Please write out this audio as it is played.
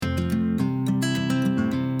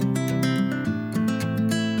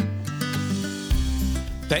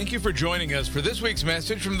Thank you for joining us for this week's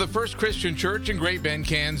message from the First Christian Church in Great Bend,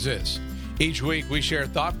 Kansas. Each week we share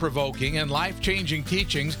thought-provoking and life-changing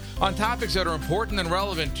teachings on topics that are important and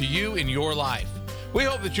relevant to you in your life. We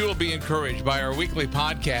hope that you will be encouraged by our weekly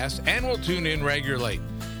podcast and will tune in regularly.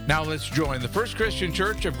 Now let's join the First Christian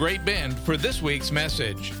Church of Great Bend for this week's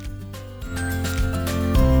message.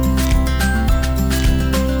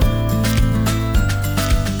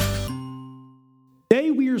 Today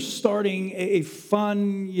we are starting a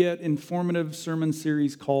fun yet informative sermon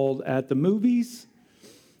series called At the Movies.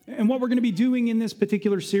 And what we're going to be doing in this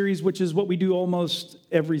particular series, which is what we do almost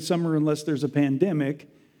every summer unless there's a pandemic,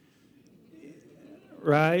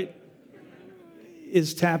 right,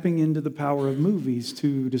 is tapping into the power of movies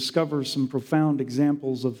to discover some profound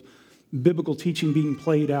examples of biblical teaching being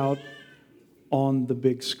played out on the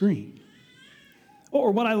big screen.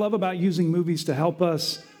 Or what I love about using movies to help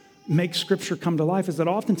us make Scripture come to life is that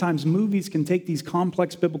oftentimes movies can take these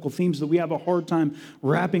complex biblical themes that we have a hard time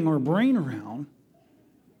wrapping our brain around,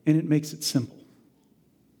 and it makes it simple.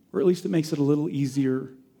 Or at least it makes it a little easier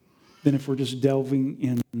than if we're just delving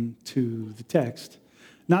into the text.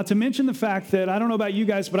 Not to mention the fact that, I don't know about you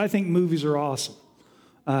guys, but I think movies are awesome.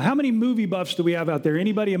 How many movie buffs do we have out there?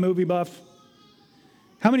 Anybody a movie buff?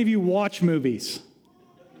 How many of you watch movies?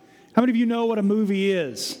 How many of you know what a movie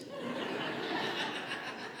is?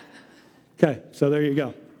 Okay, so there you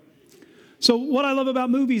go. So what I love about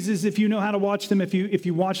movies is if you know how to watch them, if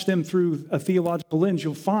you watch them through a theological lens,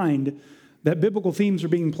 you'll find that biblical themes are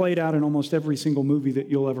being played out in almost every single movie that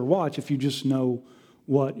you'll ever watch if you just know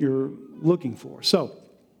what you're looking for. So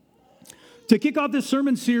to kick off this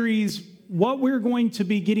sermon series, what we're going to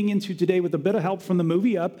be getting into today with a bit of help from the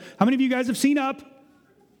movie Up. How many of you guys have seen Up?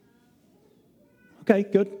 Okay,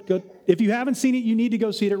 good. If you haven't seen it, you need to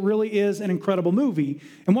go see it. It really is an incredible movie.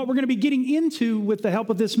 And what we're going to be getting into with the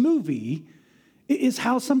help of this movie is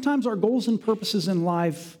how sometimes our goals and purposes in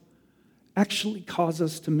life actually cause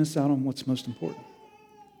us to miss out on what's most important,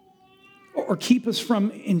 or keep us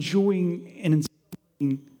from enjoying and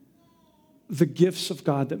enjoying the gifts of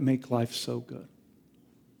God that make life so good.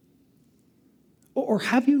 Or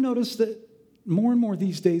have you noticed that more and more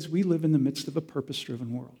these days we live in the midst of a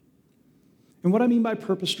purpose-driven world? And what I mean by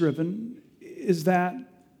purpose-driven is that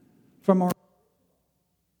from our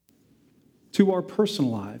to our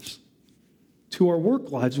personal lives, to our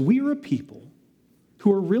work lives, we are a people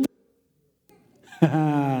who are really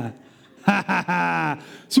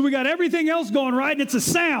so we got everything else going right, and it's a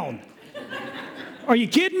sound. Are you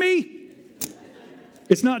kidding me?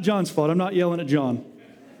 It's not John's fault. I'm not yelling at John.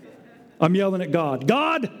 I'm yelling at God.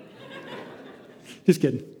 God! Just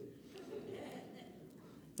kidding.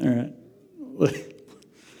 All right.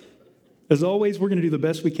 As always, we're going to do the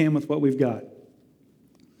best we can with what we've got.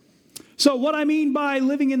 So what I mean by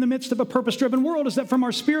living in the midst of a purpose-driven world is that from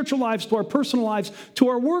our spiritual lives to our personal lives to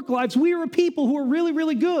our work lives, we are a people who are really,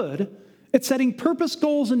 really good at setting purpose,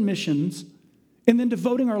 goals, and missions, and then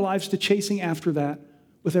devoting our lives to chasing after that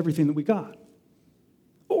with everything that we got.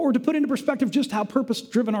 Or to put into perspective just how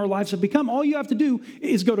purpose-driven our lives have become, all you have to do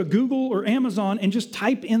is go to Google or Amazon and just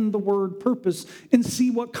type in the word purpose and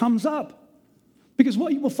see what comes up. Because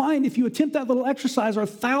what you will find if you attempt that little exercise are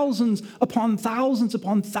thousands upon thousands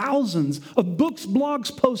upon thousands of books,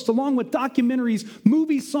 blogs, posts, along with documentaries,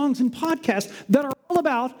 movies, songs, and podcasts that are all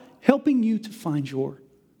about helping you to find your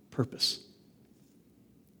purpose.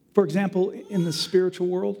 For example, in the spiritual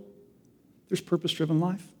world, there's purpose-driven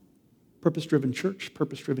life, purpose-driven church,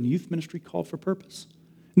 purpose-driven youth ministry called for purpose.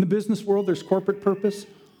 In the business world, there's corporate purpose,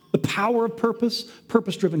 the power of purpose,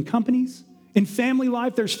 purpose-driven companies. In family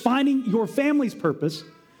life, there's finding your family's purpose,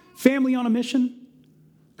 family on a mission,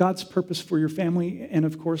 God's purpose for your family, and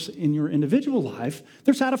of course, in your individual life,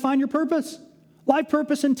 there's how to find your purpose. Life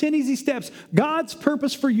purpose in 10 easy steps, God's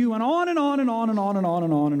purpose for you, and on and on and on and on and on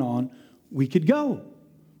and on and on we could go.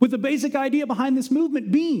 With the basic idea behind this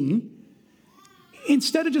movement being,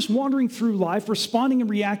 instead of just wandering through life, responding and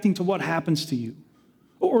reacting to what happens to you,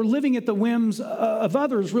 or living at the whims of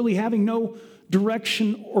others, really having no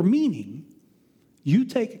direction or meaning, you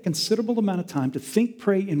take a considerable amount of time to think,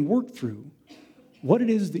 pray, and work through what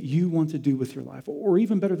it is that you want to do with your life, or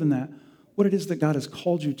even better than that, what it is that God has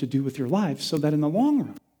called you to do with your life, so that in the long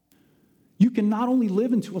run, you can not only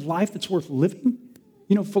live into a life that's worth living,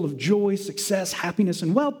 full of joy, success, happiness,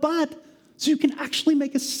 and wealth, but so you can actually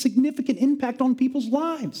make a significant impact on people's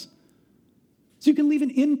lives. So you can leave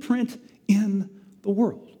an imprint in the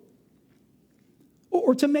world.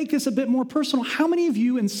 Or to make this a bit more personal, how many of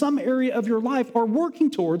you in some area of your life are working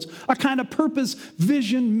towards a kind of purpose,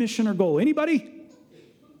 vision, mission, or goal? Anybody?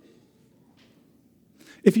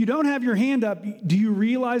 If you don't have your hand up, do you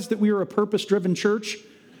realize that we are a purpose-driven church?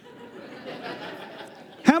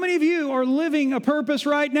 of you are living a purpose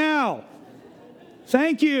right now?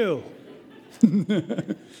 Thank you.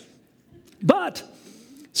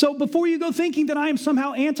 So before you go thinking that I am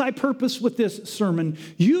somehow anti-purpose with this sermon,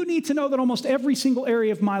 you need to know that almost every single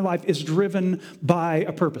area of my life is driven by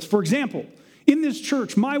a purpose. For example, in this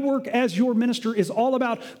church, my work as your minister is all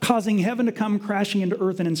about causing heaven to come crashing into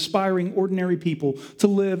earth and inspiring ordinary people to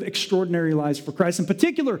live extraordinary lives for Christ. In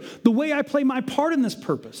particular, the way I play my part in this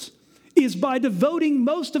purpose is by devoting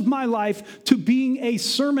most of my life to being a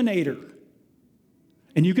sermonator.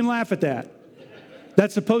 And you can laugh at that.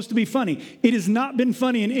 That's supposed to be funny. It has not been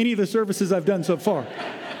funny in any of the services I've done so far.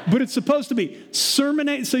 But it's supposed to be.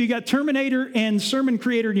 Sermonate. So you got Terminator and Sermon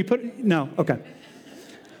Creator, and you put, no, okay.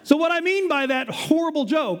 So what I mean by that horrible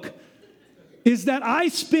joke is that I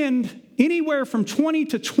spend anywhere from 20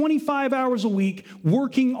 to 25 hours a week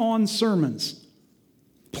working on sermons.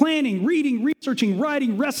 Planning, reading, researching,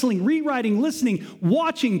 writing, wrestling, rewriting, listening,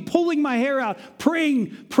 watching, pulling my hair out,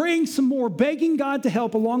 praying some more, begging God to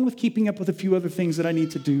help, along with keeping up with a few other things that I need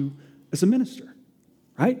to do as a minister,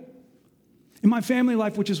 right? In my family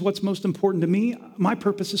life, which is what's most important to me, my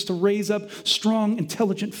purpose is to raise up strong,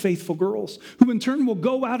 intelligent, faithful girls who in turn will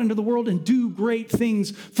go out into the world and do great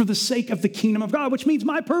things for the sake of the kingdom of God, which means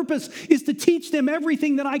my purpose is to teach them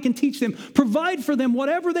everything that I can teach them, provide for them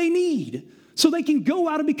whatever they need, so they can go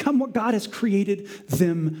out and become what God has created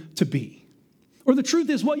them to be. Or the truth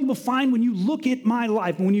is, what you will find when you look at my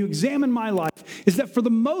life, when you examine my life, is that for the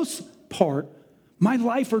most part, my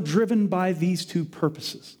life are driven by these two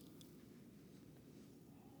purposes,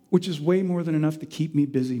 which is way more than enough to keep me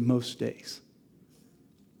busy most days.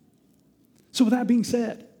 So with that being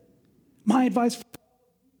said, my advice for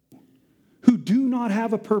who do not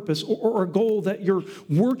have a purpose or a goal that you're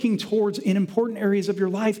working towards in important areas of your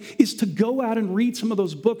life is to go out and read some of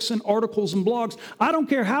those books and articles and blogs. I don't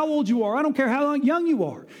care how old you are. I don't care how young you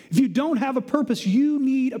are. If you don't have a purpose, you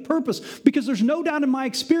need a purpose, because there's no doubt in my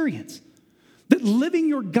experience that living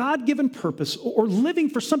your God-given purpose or living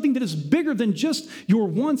for something that is bigger than just your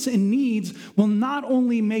wants and needs will not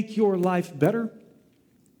only make your life better,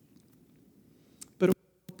 but it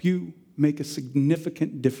will help you make a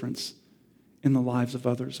significant difference in the lives of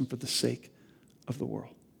others and for the sake of the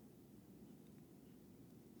world.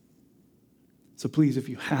 So please, if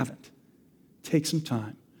you haven't, take some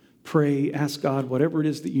time, pray, ask God whatever it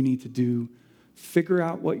is that you need to do, figure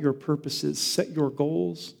out what your purpose is, set your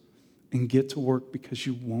goals, and get to work, because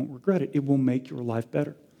you won't regret it. It will make your life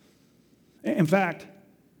better. In fact,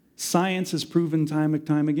 science has proven time and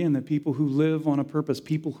time again that people who live on a purpose,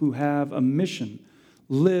 people who have a mission,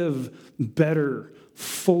 live better,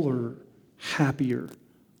 fuller, happier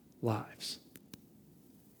lives.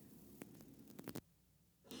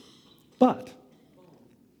 But,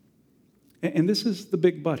 and this is the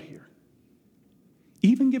big but here,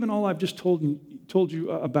 even given all I've just told you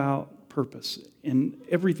about purpose and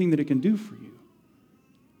everything that it can do for you,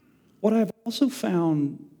 what I've also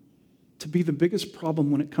found to be the biggest problem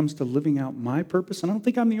when it comes to living out my purpose, and I don't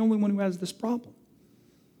think I'm the only one who has this problem,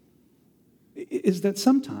 is that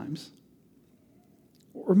sometimes,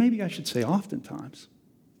 or maybe I should say oftentimes,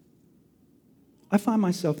 I find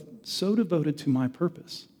myself so devoted to my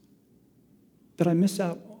purpose that I miss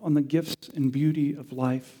out on the gifts and beauty of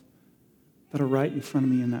life that are right in front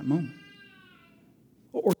of me in that moment.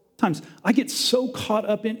 Or sometimes I get so caught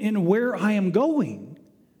up in where I am going,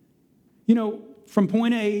 from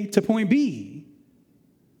point A to point B,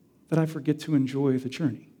 that I forget to enjoy the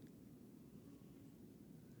journey.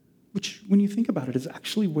 Which, when you think about it, is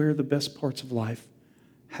actually where the best parts of life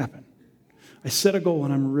happen. I set a goal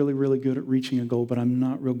and I'm really, really good at reaching a goal, but I'm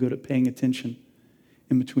not real good at paying attention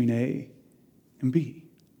in between A and B.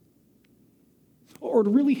 Or to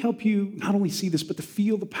really help you not only see this, but to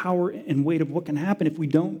feel the power and weight of what can happen if we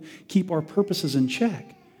don't keep our purposes in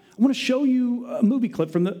check, I want to show you a movie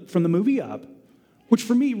clip from the movie Up, which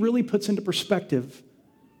for me really puts into perspective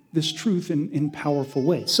this truth in powerful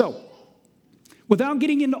ways. So, without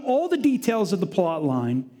getting into all the details of the plot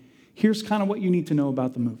line, here's kind of what you need to know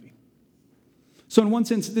about the movie. So in one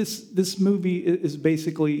sense, this movie is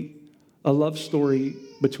basically a love story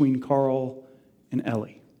between Carl and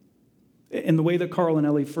Ellie. And the way that Carl and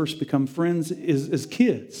Ellie first become friends is as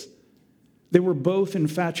kids. They were both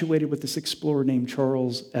infatuated with this explorer named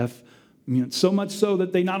Charles F. Muntz. So much so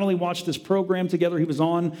that they not only watched this program together, he was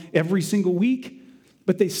on every single week,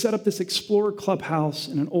 but they set up this explorer clubhouse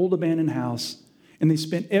in an old abandoned house, and they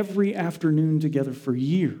spent every afternoon together for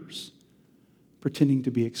years pretending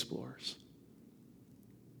to be explorers,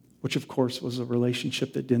 which of course was a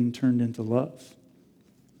relationship that then turned into love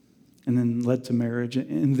and then led to marriage,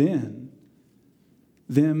 and then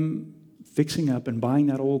them fixing up and buying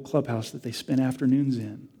that old clubhouse that they spent afternoons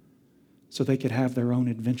in so they could have their own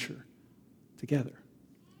adventure together.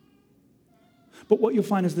 But what you'll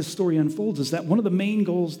find as this story unfolds is that one of the main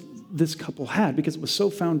goals this couple had, because it was so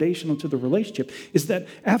foundational to the relationship, is that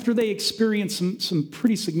after they experienced some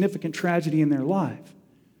pretty significant tragedy in their life,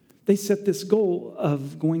 they set this goal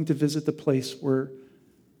of going to visit the place where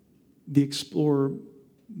the explorer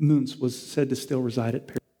Muntz was said to still reside at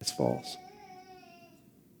Paradise Falls.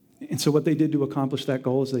 And so what they did to accomplish that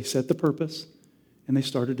goal is they set the purpose and they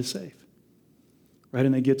started to save. Right?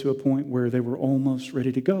 And they get to a point where they were almost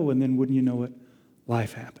ready to go, and then wouldn't you know it,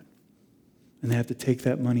 life happened. And they have to take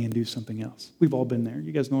that money and do something else. We've all been there.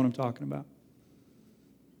 You guys know what I'm talking about.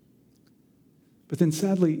 But then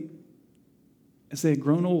sadly, as they had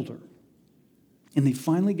grown older, and they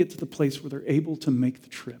finally get to the place where they're able to make the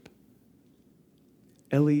trip,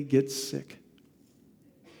 Ellie gets sick,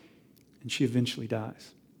 and she eventually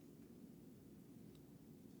dies.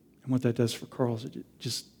 And what that does for Carl is it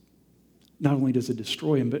just, not only does it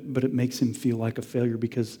destroy him, but it makes him feel like a failure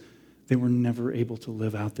because they were never able to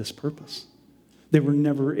live out this purpose. They were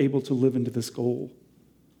never able to live into this goal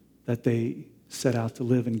that they set out to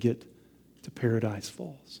live and get to Paradise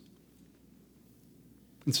Falls.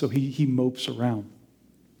 And so he mopes around.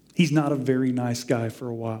 He's not a very nice guy for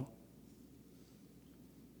a while.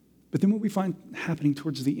 But then what we find happening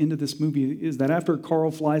towards the end of this movie is that after Carl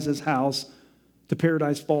flies his house to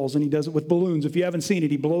Paradise Falls, and he does it with balloons. If you haven't seen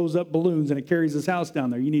it, he blows up balloons and it carries his house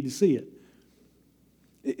down there. You need to see it.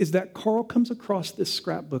 Is that Carl comes across this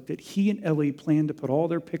scrapbook that he and Ellie plan to put all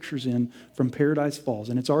their pictures in from Paradise Falls.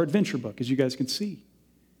 And it's our adventure book, as you guys can see.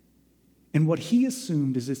 And what he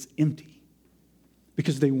assumed is it's empty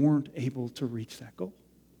because they weren't able to reach that goal.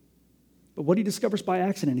 But what he discovers by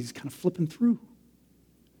accident, he's kind of flipping through,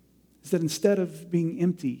 is that instead of being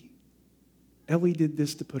empty, Ellie did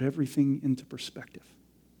this to put everything into perspective.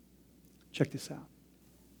 Check this out.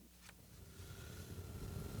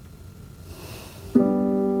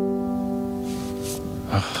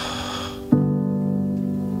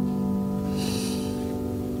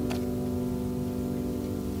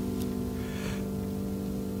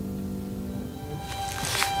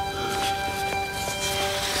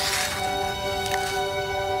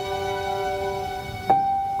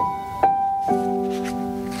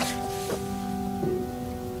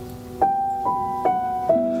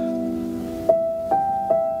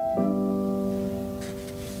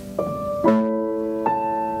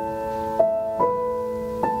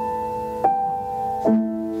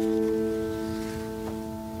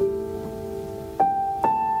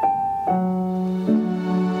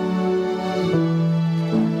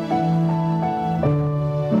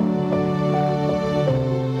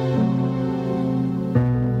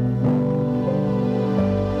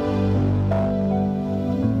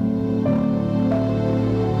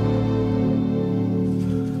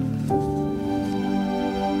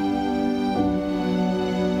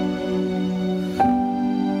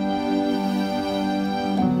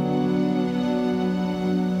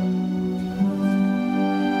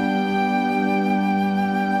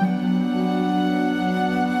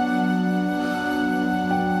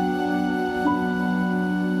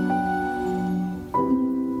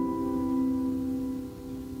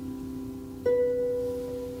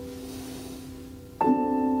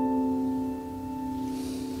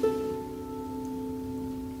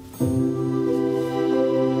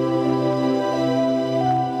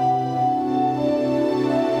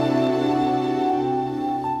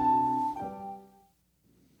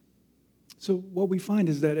 So what we find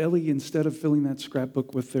is that Ellie, instead of filling that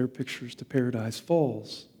scrapbook with their pictures to Paradise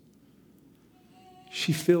Falls,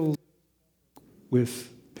 she fills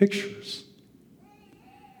with pictures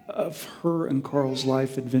of her and Carl's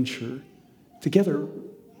life adventure together,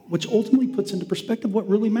 which ultimately puts into perspective what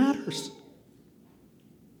really matters.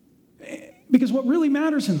 Because what really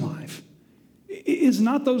matters in life is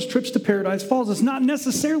not those trips to Paradise Falls. It's not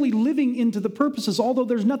necessarily living into the purposes, although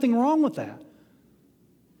there's nothing wrong with that.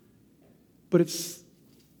 But it's,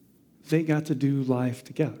 they got to do life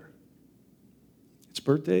together. It's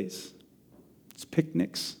birthdays, it's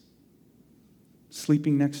picnics,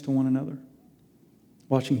 sleeping next to one another,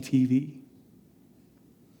 watching TV.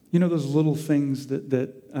 You know those little things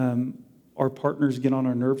that our partners get on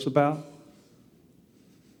our nerves about?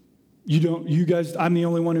 You guys, I'm the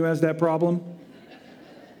only one who has that problem?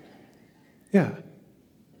 Yeah.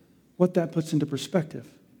 What that puts into perspective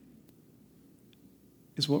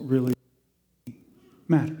is what really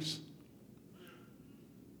matters.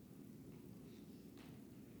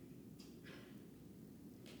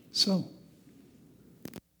 So,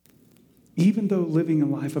 even though living a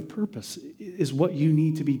life of purpose is what you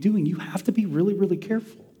need to be doing, you have to be really, really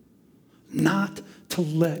careful not to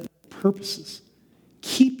let purposes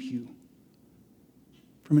keep you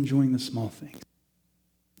from enjoying the small things.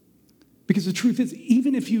 Because the truth is,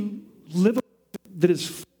 even if you live a life that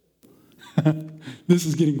is this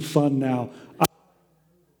is getting fun now.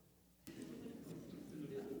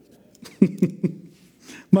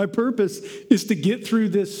 My purpose is to get through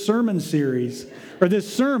this sermon series, or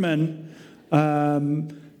this sermon,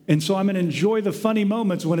 and so I'm going to enjoy the funny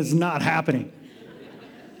moments when it's not happening.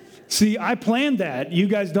 See, I planned that. You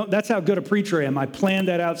guys don't, that's how good a preacher I am. I planned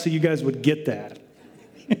that out so you guys would get that.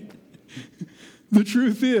 The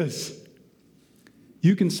truth is,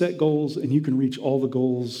 you can set goals and you can reach all the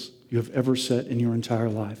goals you have ever set in your entire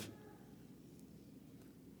life.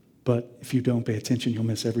 But if you don't pay attention, you'll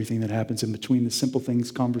miss everything that happens in between the simple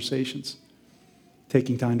things, conversations,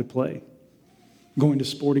 taking time to play, going to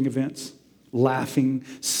sporting events, laughing,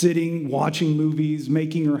 sitting, watching movies,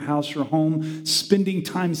 making your house your home, spending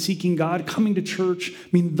time seeking God, coming to church. I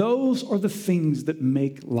mean, those are the things that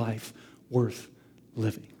make life worth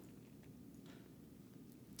living.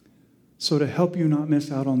 So to help you not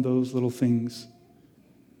miss out on those little things,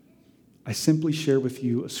 I simply share with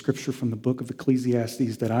you a scripture from the book of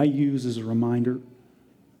Ecclesiastes that I use as a reminder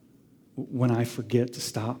when I forget to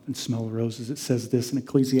stop and smell the roses. It says this in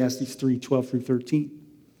Ecclesiastes 3:12 through 13.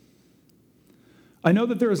 I know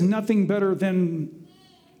that there is nothing better than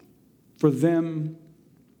for them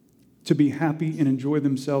to be happy and enjoy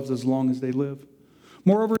themselves as long as they live.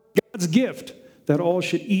 Moreover, God's gift that all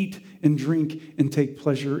should eat and drink and take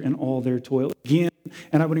pleasure in all their toil. Again,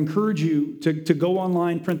 and I would encourage you to go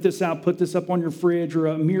online, print this out, put this up on your fridge or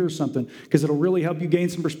a mirror or something, because it'll really help you gain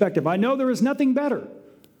some perspective. I know there is nothing better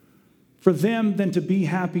for them than to be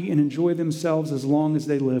happy and enjoy themselves as long as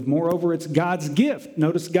they live. Moreover, it's God's gift.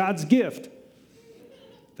 Notice God's gift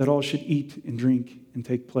that all should eat and drink and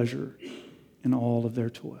take pleasure in all of their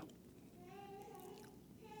toil.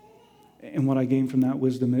 And what I gain from that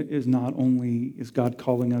wisdom is not only is God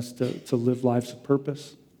calling us to live lives of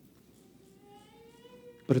purpose,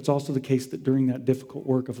 but it's also the case that during that difficult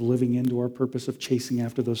work of living into our purpose, of chasing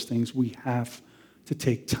after those things, we have to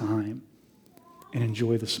take time and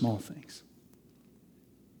enjoy the small things.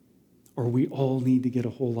 Or we all need to get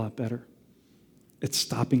a whole lot better at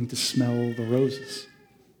stopping to smell the roses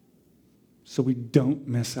so we don't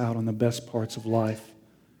miss out on the best parts of life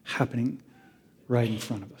happening right in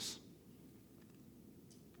front of us.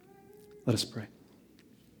 Let us pray.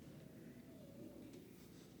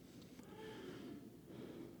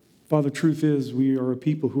 Father, truth is, we are a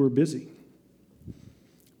people who are busy.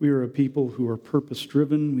 We are a people who are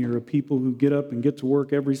purpose-driven. We are a people who get up and get to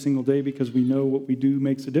work every single day because we know what we do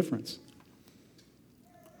makes a difference.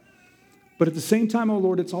 But at the same time, oh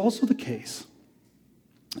Lord, it's also the case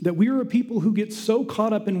that we are a people who get so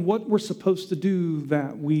caught up in what we're supposed to do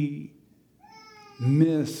that we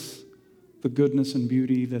miss the goodness and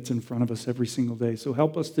beauty that's in front of us every single day. So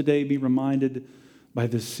help us today be reminded by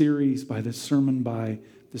this series, by this sermon, by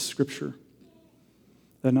this scripture,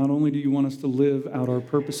 that not only do you want us to live out our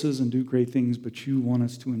purposes and do great things, but you want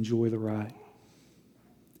us to enjoy the ride.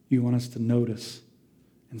 You want us to notice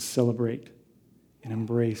and celebrate and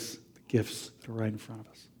embrace the gifts that are right in front of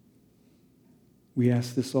us. We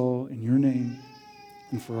ask this all in your name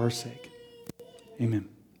and for our sake. Amen.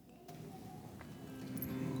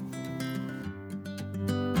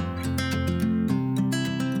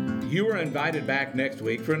 You are invited back next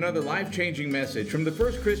week for another life-changing message from the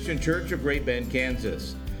First Christian Church of Great Bend,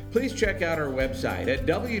 Kansas. Please check out our website at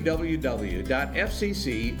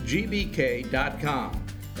www.fccgbk.com.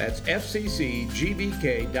 That's fccgbk.com.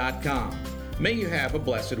 May you have a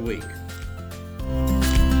blessed week.